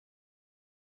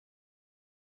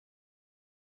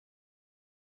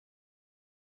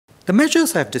The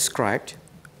measures I have described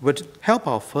would help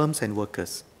our firms and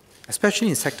workers, especially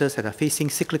in sectors that are facing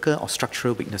cyclical or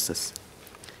structural weaknesses.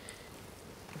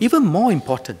 Even more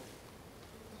important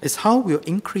is how we'll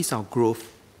increase our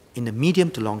growth in the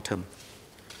medium to long term,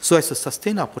 so as to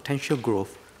sustain our potential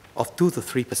growth of 2 to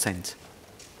 3%.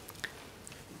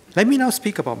 Let me now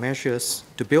speak about measures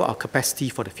to build our capacity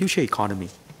for the future economy.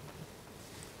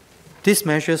 These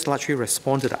measures largely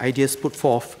respond to the ideas put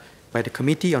forth by the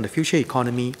Committee on the Future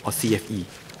Economy, or CFE.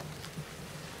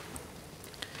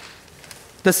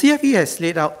 The CFE has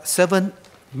laid out 7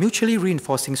 mutually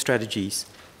reinforcing strategies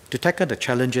to tackle the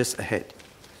challenges ahead.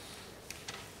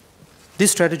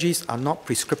 These strategies are not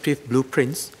prescriptive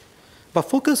blueprints, but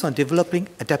focus on developing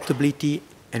adaptability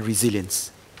and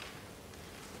resilience.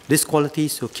 These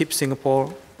qualities will keep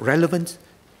Singapore relevant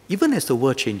even as the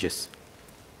world changes.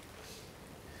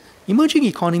 Emerging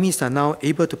economies are now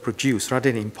able to produce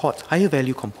rather than import higher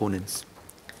value components.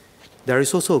 There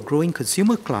is also a growing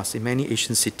consumer class in many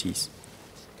Asian cities.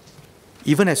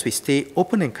 Even as we stay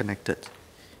open and connected,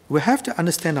 we have to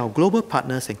understand our global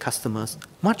partners and customers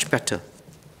much better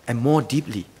and more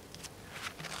deeply.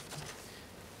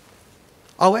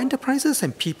 Our enterprises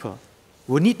and people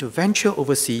will need to venture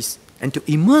overseas and to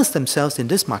immerse themselves in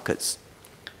these markets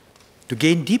to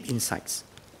gain deep insights.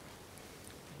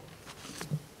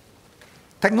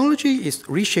 Technology is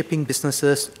reshaping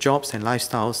businesses, jobs, and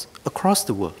lifestyles across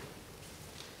the world.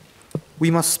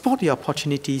 We must spot the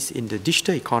opportunities in the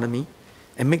digital economy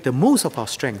and make the most of our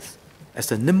strength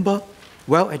as a nimble,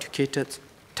 well-educated,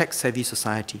 tech-savvy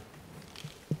society.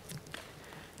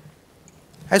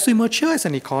 As we mature as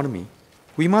an economy,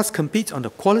 we must compete on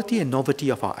the quality and novelty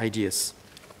of our ideas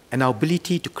and our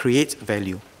ability to create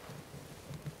value.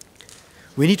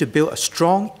 We need to build a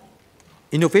strong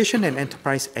innovation and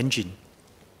enterprise engine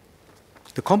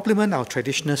to complement our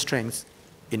traditional strengths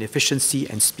in efficiency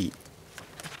and speed.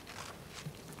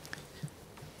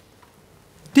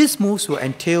 These moves will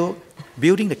entail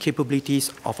building the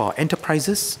capabilities of our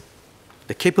enterprises,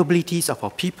 the capabilities of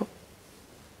our people,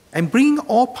 and bringing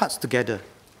all parts together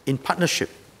in partnership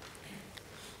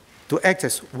to act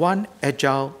as one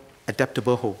agile,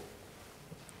 adaptable whole.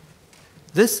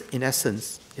 This, in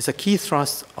essence, is a key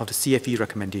thrust of the CFE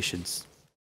recommendations.